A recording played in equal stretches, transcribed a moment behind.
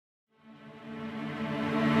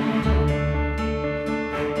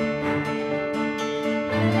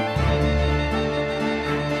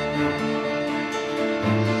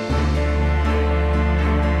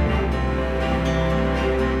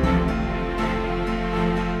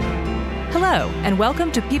Hello, and welcome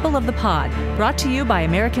to People of the Pod, brought to you by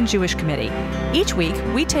American Jewish Committee. Each week,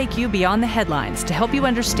 we take you beyond the headlines to help you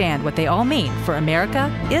understand what they all mean for America,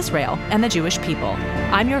 Israel, and the Jewish people.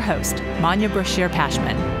 I'm your host, Manya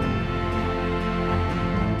Brashear-Pashman.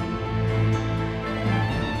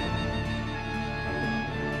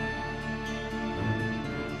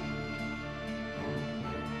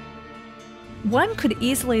 One could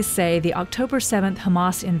easily say the October 7th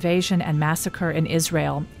Hamas invasion and massacre in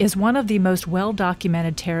Israel is one of the most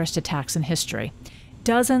well-documented terrorist attacks in history.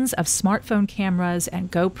 Dozens of smartphone cameras and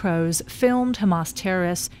GoPros filmed Hamas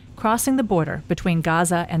terrorists crossing the border between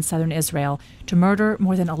Gaza and southern Israel to murder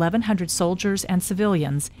more than 1,100 soldiers and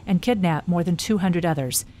civilians and kidnap more than 200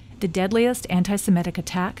 others, the deadliest anti-Semitic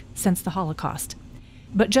attack since the Holocaust.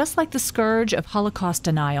 But just like the scourge of Holocaust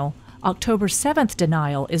denial, October 7th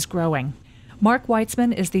denial is growing. Mark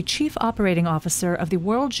Weitzman is the Chief Operating Officer of the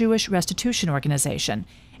World Jewish Restitution Organization,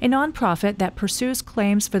 a nonprofit that pursues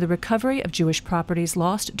claims for the recovery of Jewish properties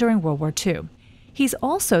lost during World War II. He's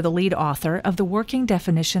also the lead author of the working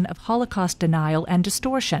definition of Holocaust denial and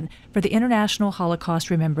distortion for the International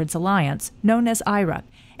Holocaust Remembrance Alliance, known as IHRA,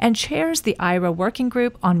 and chairs the IHRA Working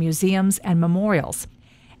Group on Museums and Memorials.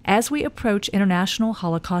 As we approach International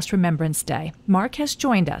Holocaust Remembrance Day, Mark has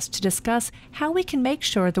joined us to discuss how we can make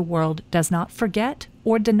sure the world does not forget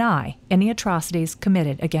or deny any atrocities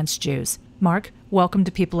committed against Jews. Mark, welcome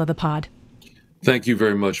to People of the Pod. Thank you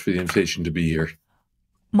very much for the invitation to be here.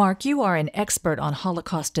 Mark, you are an expert on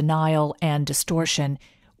Holocaust denial and distortion.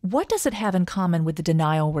 What does it have in common with the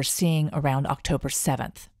denial we're seeing around October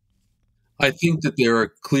 7th? I think that there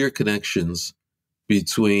are clear connections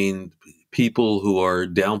between people who are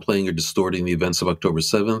downplaying or distorting the events of October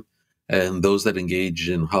 7th and those that engage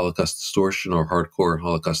in Holocaust distortion or hardcore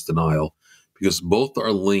Holocaust denial, because both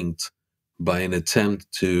are linked by an attempt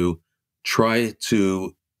to try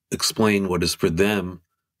to explain what is for them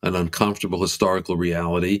an uncomfortable historical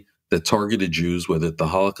reality that targeted Jews, whether at the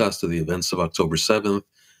Holocaust or the events of October 7th,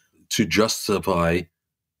 to justify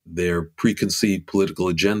their preconceived political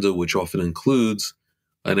agenda, which often includes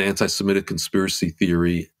an anti-Semitic conspiracy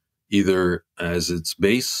theory either as its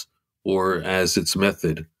base or as its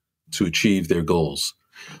method to achieve their goals.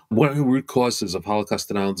 One of the root causes of Holocaust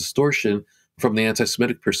denial and distortion from the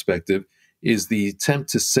anti-Semitic perspective is the attempt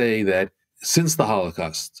to say that since the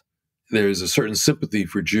Holocaust, there is a certain sympathy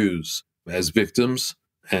for Jews as victims,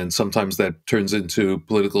 and sometimes that turns into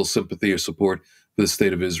political sympathy or support for the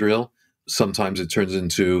state of Israel. Sometimes it turns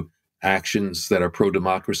into actions that are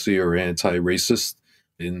pro-democracy or anti-racist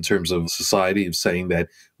in terms of society, of saying that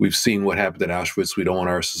we've seen what happened at Auschwitz, we don't want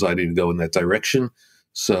our society to go in that direction,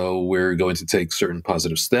 so we're going to take certain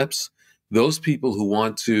positive steps. Those people who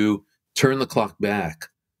want to turn the clock back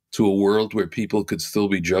to a world where people could still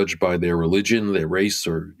be judged by their religion, their race,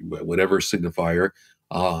 or whatever signifier,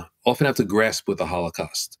 often have to grasp with the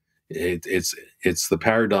Holocaust. It's the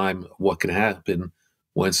paradigm of what can happen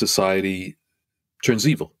when society turns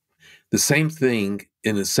evil. The same thing,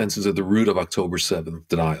 in a sense, is at the root of October 7th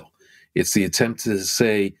denial. It's the attempt to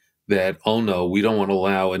say that, oh no, we don't want to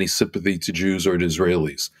allow any sympathy to Jews or to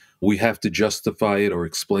Israelis. We have to justify it or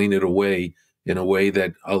explain it away in a way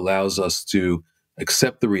that allows us to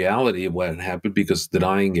accept the reality of what had happened, because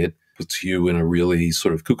denying it puts you in a really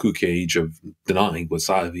sort of cuckoo cage of denying what's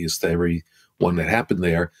obvious to everyone that happened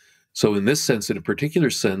there. So in this sense, in a particular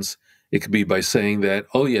sense, it could be by saying that,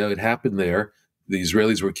 oh yeah, it happened there. The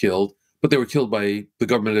Israelis were killed, but they were killed by the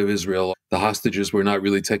government of Israel. The hostages were not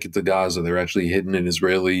really taken to Gaza. They're actually hidden in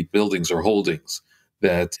Israeli buildings or holdings.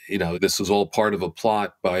 That, this was all part of a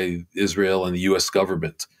plot by Israel and the U.S.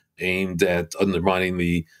 government aimed at undermining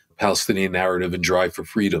the Palestinian narrative and drive for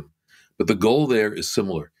freedom. But the goal there is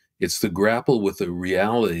similar. It's to grapple with a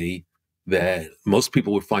reality that most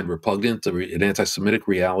people would find repugnant, an anti-Semitic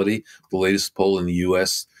reality. The latest poll in the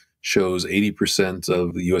U.S. shows 80%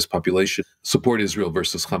 of the U.S. population support Israel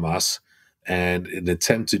versus Hamas. And in an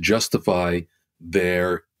attempt to justify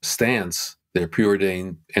their stance, their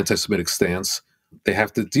preordained anti-Semitic stance, they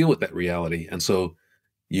have to deal with that reality. And so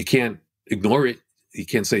you can't ignore it. You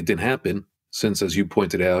can't say it didn't happen, since, as you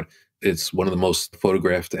pointed out, it's one of the most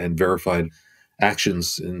photographed and verified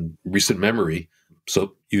actions in recent memory.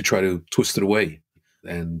 So you try to twist it away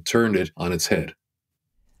and turn it on its head.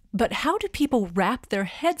 But how do people wrap their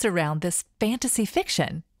heads around this fantasy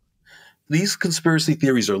fiction? These conspiracy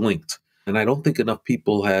theories are linked. And I don't think enough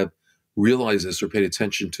people have realized this or paid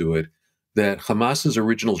attention to it, that Hamas's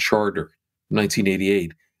original charter,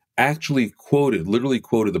 1988, actually literally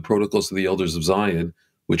quoted the Protocols of the Elders of Zion,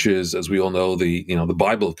 which is, as we all know, the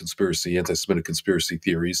Bible of conspiracy, anti-Semitic conspiracy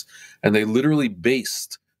theories. And they literally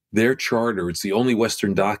based their charter. It's the only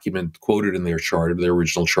Western document quoted in their charter, their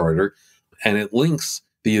original charter, and it links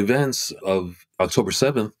the events of October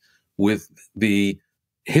 7th with the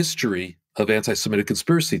history of anti-Semitic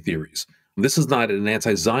conspiracy theories. This is not an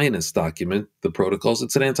anti-Zionist document, the protocols,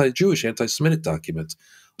 it's an anti-Jewish, anti-Semitic document.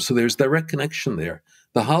 So there's direct connection there.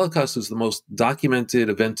 The Holocaust is the most documented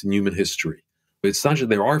event in human history. It's not just,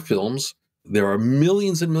 there are films, there are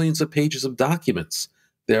millions and millions of pages of documents.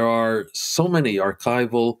 There are so many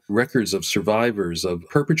archival records of survivors, of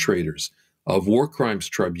perpetrators, of war crimes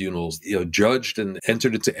tribunals, judged and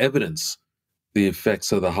entered into evidence the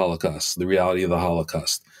effects of the Holocaust, the reality of the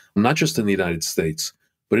Holocaust, not just in the United States,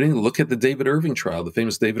 but look at the David Irving trial, the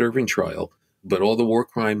famous David Irving trial, but all the war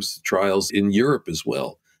crimes trials in Europe as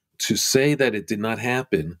well. To say that it did not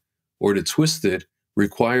happen or to twist it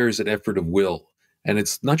requires an effort of will. And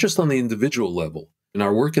it's not just on the individual level. In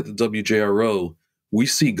our work at the WJRO, we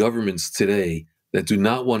see governments today that do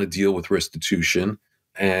not want to deal with restitution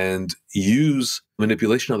and use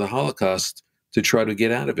manipulation of the Holocaust to try to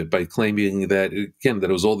get out of it by claiming that, again, that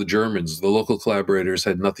it was all the Germans, the local collaborators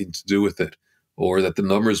had nothing to do with it, or that the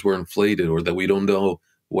numbers were inflated, or that we don't know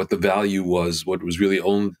what the value was, what was really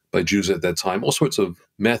owned by Jews at that time. All sorts of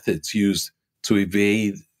methods used to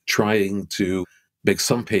evade trying to make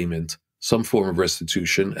some payment, some form of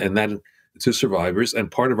restitution, and that to survivors. And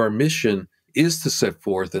part of our mission is to set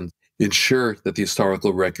forth and ensure that the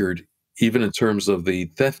historical record, even in terms of the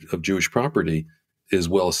theft of Jewish property, is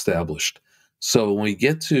well established. So when we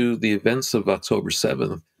get to the events of October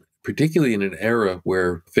 7th, particularly in an era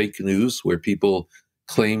where fake news, where people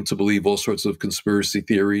claim to believe all sorts of conspiracy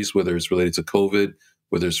theories, whether it's related to COVID,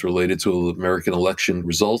 whether it's related to American election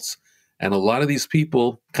results, and a lot of these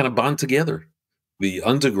people kind of bond together. The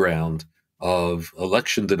underground of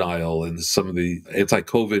election denial and some of the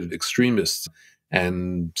anti-COVID extremists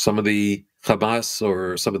and some of the Hamas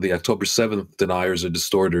or some of the October 7th deniers or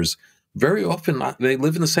distorters, very often they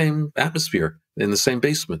live in the same atmosphere, in the same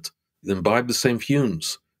basement, imbibe the same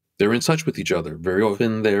fumes. They're in touch with each other. Very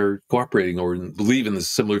often they're cooperating or believe in the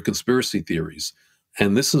similar conspiracy theories.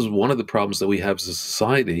 And this is one of the problems that we have as a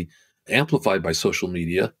society, amplified by social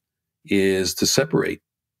media, is to separate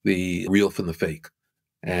the real from the fake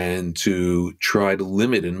and to try to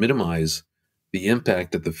limit and minimize the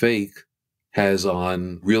impact that the fake has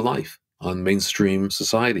on real life, on mainstream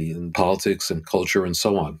society and politics and culture and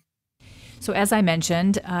so on. So as I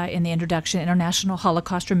mentioned in the introduction, International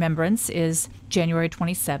Holocaust Remembrance is January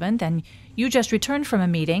 27th, and you just returned from a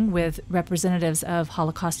meeting with representatives of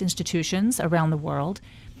Holocaust institutions around the world.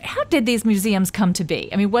 How did these museums come to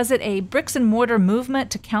be? I mean, was it a bricks and mortar movement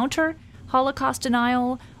to counter Holocaust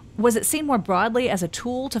denial? Was it seen more broadly as a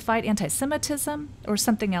tool to fight antisemitism, or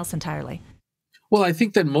something else entirely? Well, I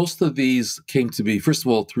think that most of these came to be, first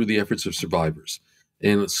of all, through the efforts of survivors.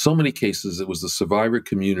 In so many cases, it was the survivor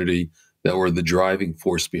community that were the driving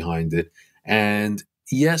force behind it. And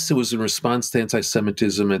yes, it was in response to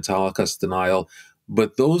anti-Semitism and to Holocaust denial,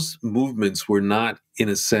 but those movements were not, in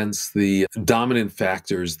a sense, the dominant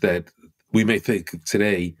factors that we may think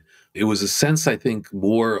today. It was a sense, I think,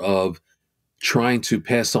 more of trying to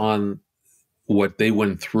pass on what they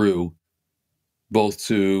went through, both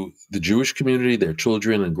to the Jewish community, their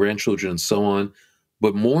children and grandchildren and so on,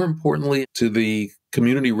 but more importantly, to the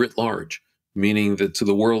community writ large, meaning that to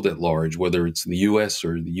the world at large, whether it's the US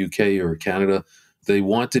or the UK or Canada, they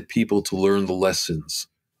wanted people to learn the lessons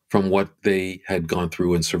from what they had gone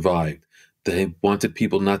through and survived. They wanted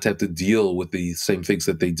people not to have to deal with the same things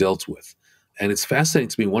that they dealt with. And it's fascinating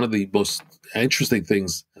to me. One of the most interesting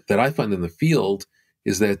things that I find in the field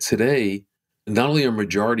is that today, not only are a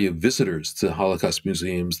majority of visitors to Holocaust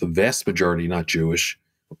museums, the vast majority not Jewish,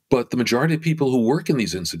 but the majority of people who work in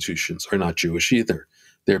these institutions are not Jewish either.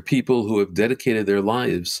 They're people who have dedicated their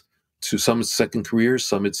lives to, some it's second careers,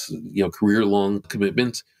 some it's career-long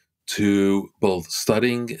commitment to both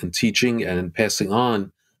studying and teaching and passing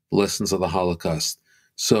on the lessons of the Holocaust.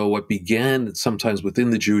 So what began sometimes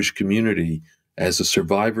within the Jewish community as a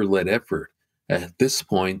survivor-led effort, at this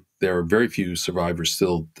point, there are very few survivors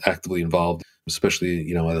still actively involved,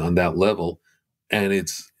 especially on that level. And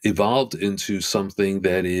it's evolved into something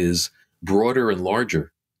that is broader and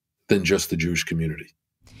larger than just the Jewish community.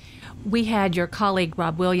 We had your colleague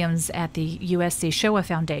Rob Williams at the USC Shoah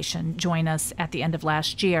Foundation join us at the end of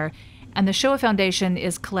last year, and the Shoah Foundation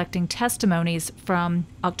is collecting testimonies from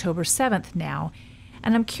October 7th now.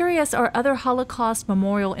 And I'm curious, are other Holocaust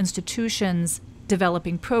memorial institutions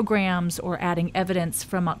developing programs or adding evidence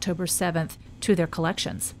from October 7th to their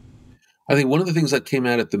collections? I think one of the things that came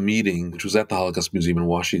out at the meeting, which was at the Holocaust Museum in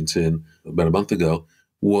Washington about a month ago,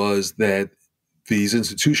 was that these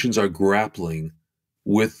institutions are grappling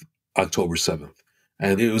with October 7th.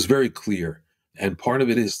 And it was very clear. And part of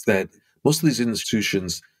it is that most of these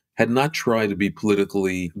institutions had not tried to be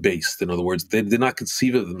politically based. In other words, they did not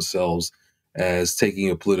conceive of themselves as taking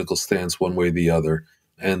a political stance one way or the other.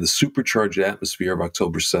 And the supercharged atmosphere of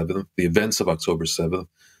October 7th, the events of October 7th,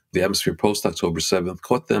 the atmosphere post October 7th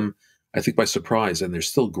caught them, I think, by surprise. And they're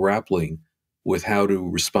still grappling with how to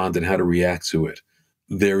respond and how to react to it.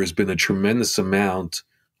 There has been a tremendous amount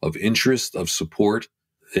of interest, of support.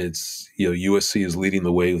 It's, USC is leading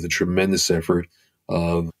the way with a tremendous effort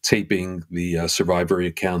of taping the survivor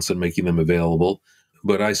accounts and making them available.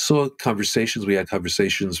 But I saw we had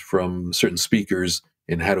conversations from certain speakers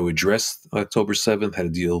in how to address October 7th, how to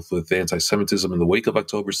deal with anti-Semitism in the wake of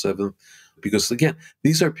October 7th. Because again,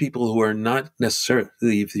 these are people who are not necessarily,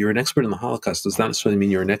 if you're an expert in the Holocaust, does not necessarily mean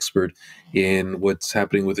you're an expert in what's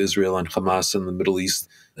happening with Israel and Hamas and the Middle East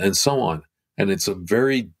and so on. And it's a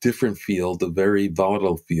very different field, a very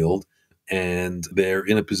volatile field, and they're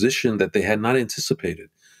in a position that they had not anticipated.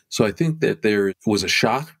 So I think that there was a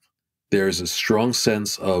shock. There's a strong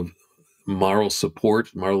sense of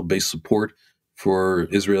moral-based support for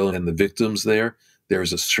Israel and the victims there.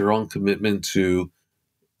 There's a strong commitment to,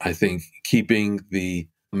 I think, keeping the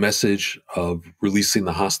message of releasing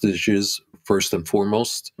the hostages first and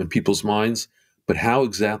foremost in people's minds. But how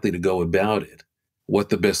exactly to go about it, what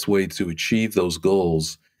the best way to achieve those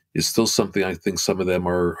goals is still something I think some of them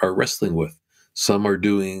are wrestling with. Some are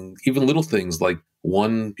doing even little things, like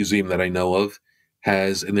one museum that I know of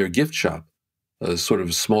has in their gift shop a sort of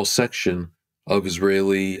a small section of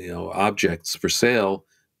Israeli objects for sale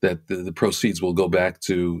that the proceeds will go back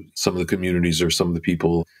to some of the communities or some of the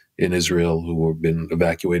people in Israel who have been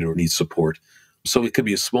evacuated or need support. So it could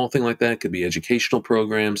be a small thing like that. It could be educational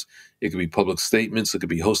programs. It could be public statements. It could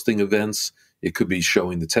be hosting events. It could be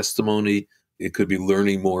showing the testimony. It could be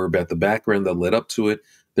learning more about the background that led up to it.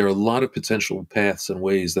 There are a lot of potential paths and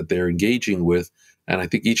ways that they're engaging with. And I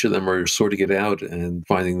think each of them are sorting it out and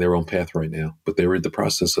finding their own path right now. But they're in the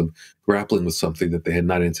process of grappling with something that they had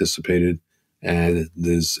not anticipated and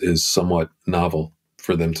is somewhat novel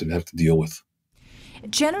for them to have to deal with.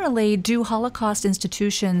 Generally, do Holocaust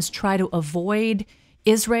institutions try to avoid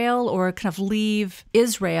Israel or kind of leave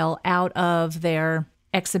Israel out of their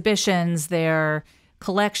exhibitions, their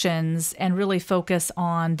collections, and really focus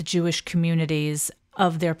on the Jewish communities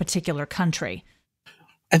of their particular country?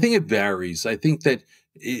 I think it varies. I think that,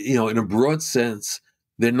 in a broad sense,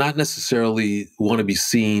 they're not necessarily want to be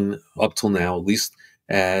seen up till now, at least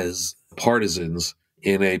as partisans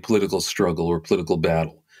in a political struggle or political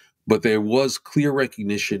battle. But there was clear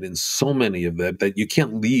recognition in so many of them that you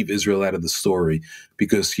can't leave Israel out of the story,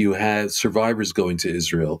 because you had survivors going to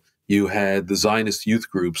Israel. You had the Zionist youth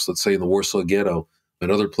groups, let's say in the Warsaw Ghetto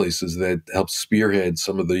and other places, that helped spearhead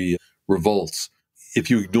some of the revolts. If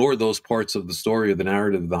you ignore those parts of the story or the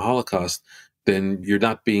narrative of the Holocaust, then you're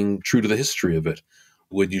not being true to the history of it.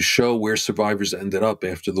 When you show where survivors ended up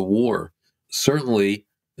after the war, certainly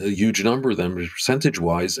a huge number of them,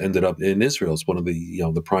 percentage-wise, ended up in Israel. It's one of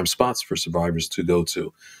the prime spots for survivors to go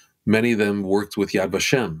to. Many of them worked with Yad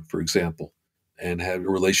Vashem, for example, and had a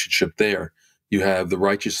relationship there. You have the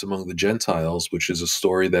righteous among the Gentiles, which is a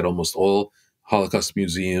story that almost all Holocaust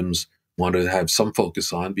museums want to have some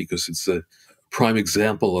focus on, because it's a prime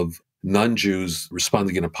example of non-Jews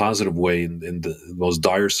responding in a positive way in the most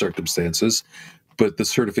dire circumstances. But the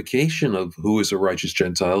certification of who is a righteous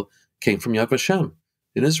Gentile came from Yad Vashem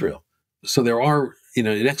in Israel. So there are,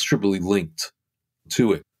 inextricably linked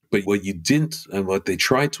to it. But what you didn't, and what they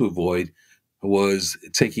tried to avoid, was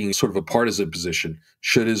taking sort of a partisan position.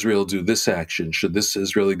 Should Israel do this action? Should this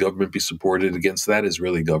Israeli government be supported against that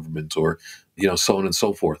Israeli government? Or, so on and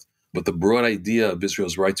so forth. But the broad idea of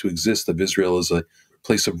Israel's right to exist, of Israel as a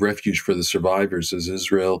place of refuge for the survivors, as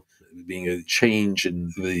Israel being a change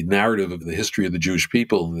in the narrative of the history of the Jewish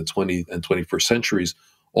people in the 20th and 21st centuries,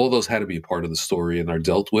 all those had to be a part of the story and are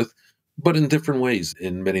dealt with, but in different ways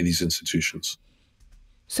in many of these institutions.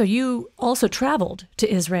 So you also traveled to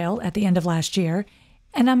Israel at the end of last year,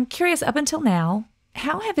 and I'm curious, up until now,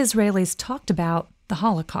 how have Israelis talked about the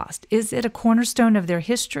Holocaust? Is it a cornerstone of their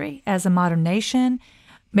history as a modern nation?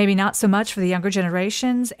 Maybe not so much for the younger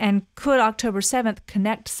generations, and could October 7th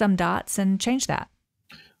connect some dots and change that?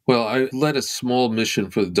 Well, I led a small mission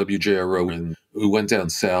for the WJRO, and we went down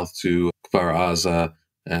south to Kfar Aza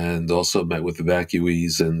and also met with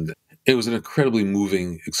evacuees, and it was an incredibly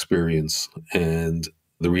moving experience. And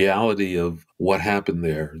the reality of what happened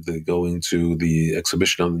there, going to the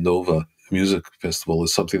exhibition on the Nova Music Festival,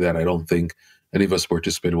 is something that I don't think any of us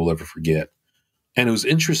participated will ever forget. And it was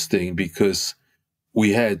interesting because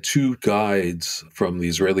we had two guides from the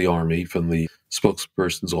Israeli army, from the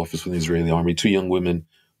spokesperson's office from the Israeli army, two young women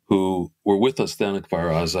who were with us down in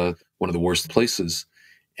Kfar Aza, one of the worst places,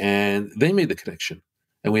 and they made the connection.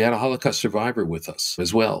 And we had a Holocaust survivor with us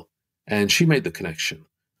as well, and she made the connection.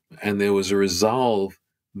 And there was a resolve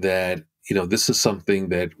that, this is something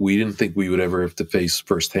that we didn't think we would ever have to face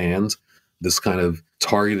firsthand, this kind of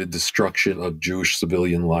targeted destruction of Jewish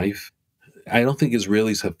civilian life. I don't think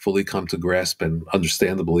Israelis have fully come to grasp, and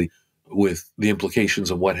understandably, with the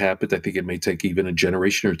implications of what happened. I think it may take even a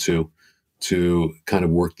generation or two to kind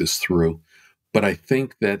of work this through. But I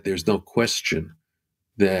think that there's no question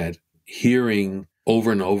that hearing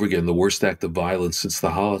over and over again the worst act of violence since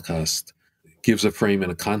the Holocaust gives a frame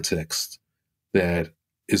and a context that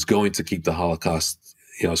is going to keep the Holocaust,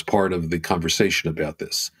 as part of the conversation about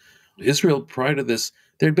this. Israel, prior to this,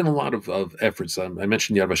 there had been a lot of efforts. I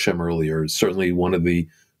mentioned Yad Vashem earlier. It's certainly one of the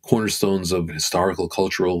cornerstones of historical,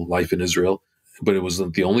 cultural life in Israel, but it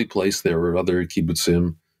wasn't the only place. There were other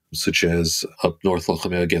kibbutzim, such as up north,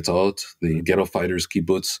 Lochamei Getaot, the ghetto fighters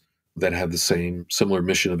kibbutz, that have the similar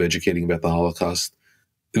mission of educating about the Holocaust.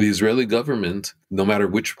 The Israeli government, no matter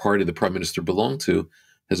which party the prime minister belonged to,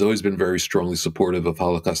 has always been very strongly supportive of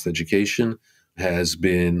Holocaust education, has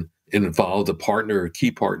been involved, a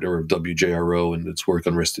key partner of WJRO and its work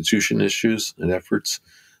on restitution issues and efforts.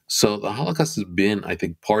 So the Holocaust has been, I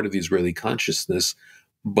think, part of the Israeli consciousness,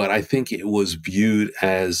 but I think it was viewed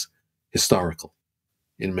as historical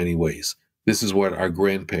in many ways. This is what our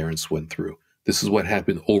grandparents went through. This is what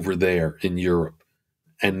happened over there in Europe.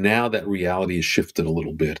 And now that reality has shifted a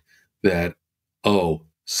little bit, that,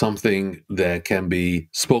 something that can be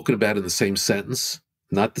spoken about in the same sentence,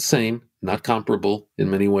 not the same, not comparable in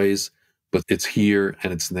many ways, but it's here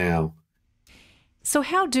and it's now. So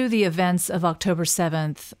how do the events of October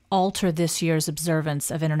 7th alter this year's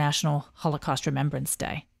observance of International Holocaust Remembrance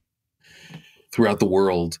Day? Throughout the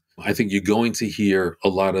world, I think you're going to hear a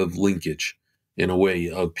lot of linkage, in a way,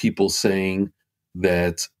 of people saying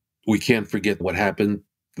that we can't forget what happened,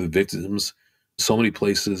 the victims. So many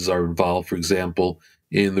places are involved, for example,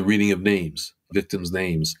 in the reading of names, victims'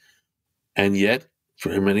 names. And yet,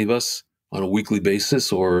 for many of us, on a weekly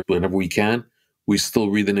basis or whenever we can, we still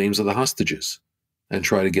read the names of the hostages and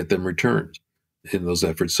try to get them returned in those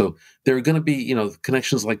efforts. So there are going to be,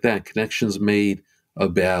 connections like that, connections made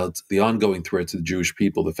about the ongoing threat to the Jewish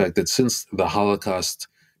people, the fact that since the Holocaust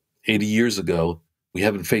 80 years ago, we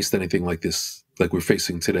haven't faced anything like this, like we're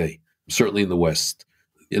facing today, certainly in the West.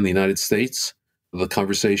 In the United States, the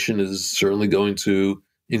conversation is certainly going to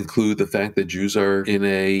include the fact that Jews are in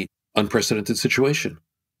an unprecedented situation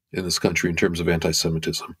in this country in terms of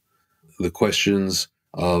anti-Semitism. The questions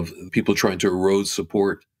of people trying to erode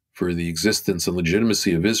support for the existence and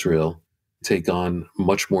legitimacy of Israel take on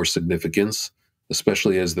much more significance,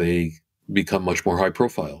 especially as they become much more high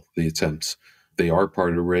profile, the attempts. They are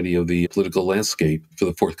part already of the political landscape for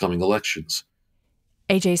the forthcoming elections.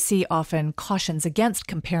 AJC often cautions against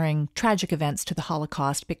comparing tragic events to the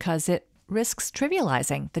Holocaust because it risks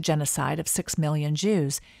trivializing the genocide of 6 million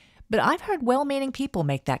Jews. But I've heard well-meaning people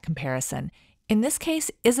make that comparison. In this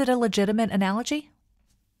case, is it a legitimate analogy?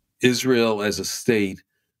 Israel as a state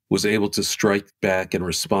was able to strike back and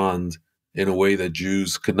respond in a way that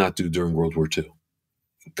Jews could not do during World War II.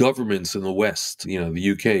 Governments in the West,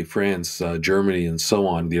 the UK, France, Germany, and so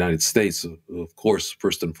on, the United States, of course,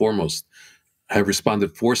 first and foremost, have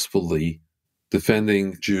responded forcefully,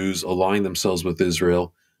 defending Jews, aligning themselves with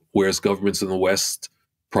Israel, whereas governments in the West,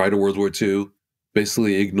 prior to World War II,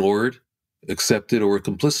 basically ignored, accepted, or were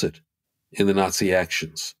complicit in the Nazi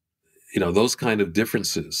actions. Those kind of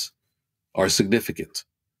differences are significant.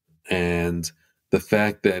 And the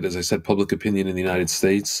fact that, as I said, public opinion in the United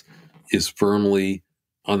States is firmly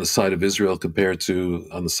on the side of Israel compared to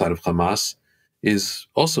on the side of Hamas is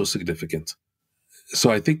also significant. So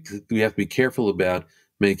I think we have to be careful about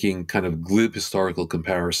making kind of glib historical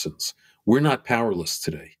comparisons. We're not powerless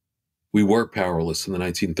today. We were powerless in the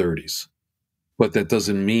 1930s. But that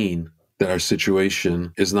doesn't mean that our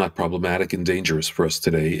situation is not problematic and dangerous for us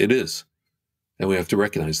today. It is. And we have to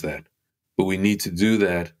recognize that. But we need to do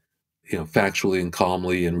that, factually and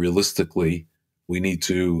calmly and realistically. We need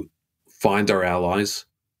to find our allies,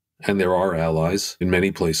 and there are allies in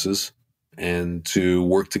many places, and to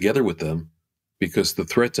work together with them, because the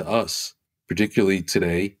threat to us, particularly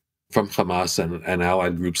today, from Hamas and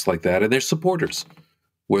allied groups like that, and their supporters,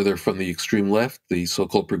 whether from the extreme left, the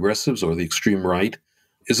so-called progressives, or the extreme right,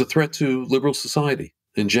 is a threat to liberal society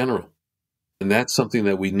in general. And that's something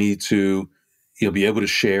that we need to be able to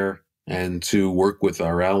share and to work with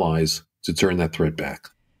our allies to turn that threat back.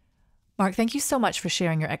 Mark, thank you so much for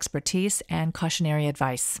sharing your expertise and cautionary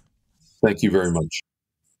advice. Thank you very much.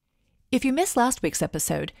 If you missed last week's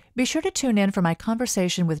episode, be sure to tune in for my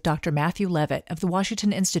conversation with Dr. Matthew Levitt of the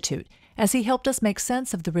Washington Institute as he helped us make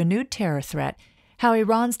sense of the renewed terror threat, how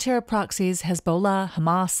Iran's terror proxies Hezbollah,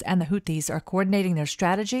 Hamas, and the Houthis are coordinating their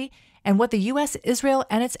strategy, and what the U.S., Israel,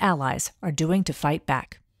 and its allies are doing to fight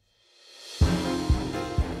back.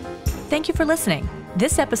 Thank you for listening.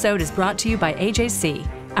 This episode is brought to you by AJC.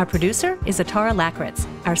 Our producer is Atara Lakritz.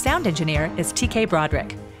 Our sound engineer is TK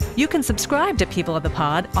Broderick. You can subscribe to People of the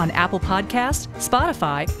Pod on Apple Podcasts,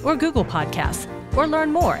 Spotify, or Google Podcasts, or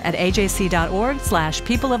learn more at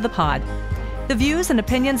ajc.org/peopleofthepod. The views and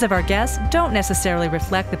opinions of our guests don't necessarily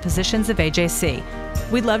reflect the positions of AJC.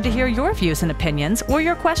 We'd love to hear your views and opinions or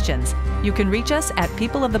your questions. You can reach us at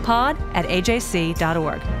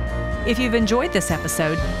peopleofthepod@ajc.org. If you've enjoyed this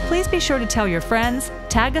episode, please be sure to tell your friends,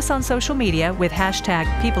 tag us on social media with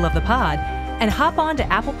 #PeopleOfThePod, and hop on to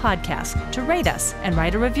Apple Podcasts to rate us and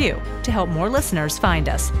write a review to help more listeners find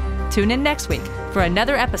us. Tune in next week for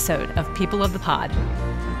another episode of People of the Pod.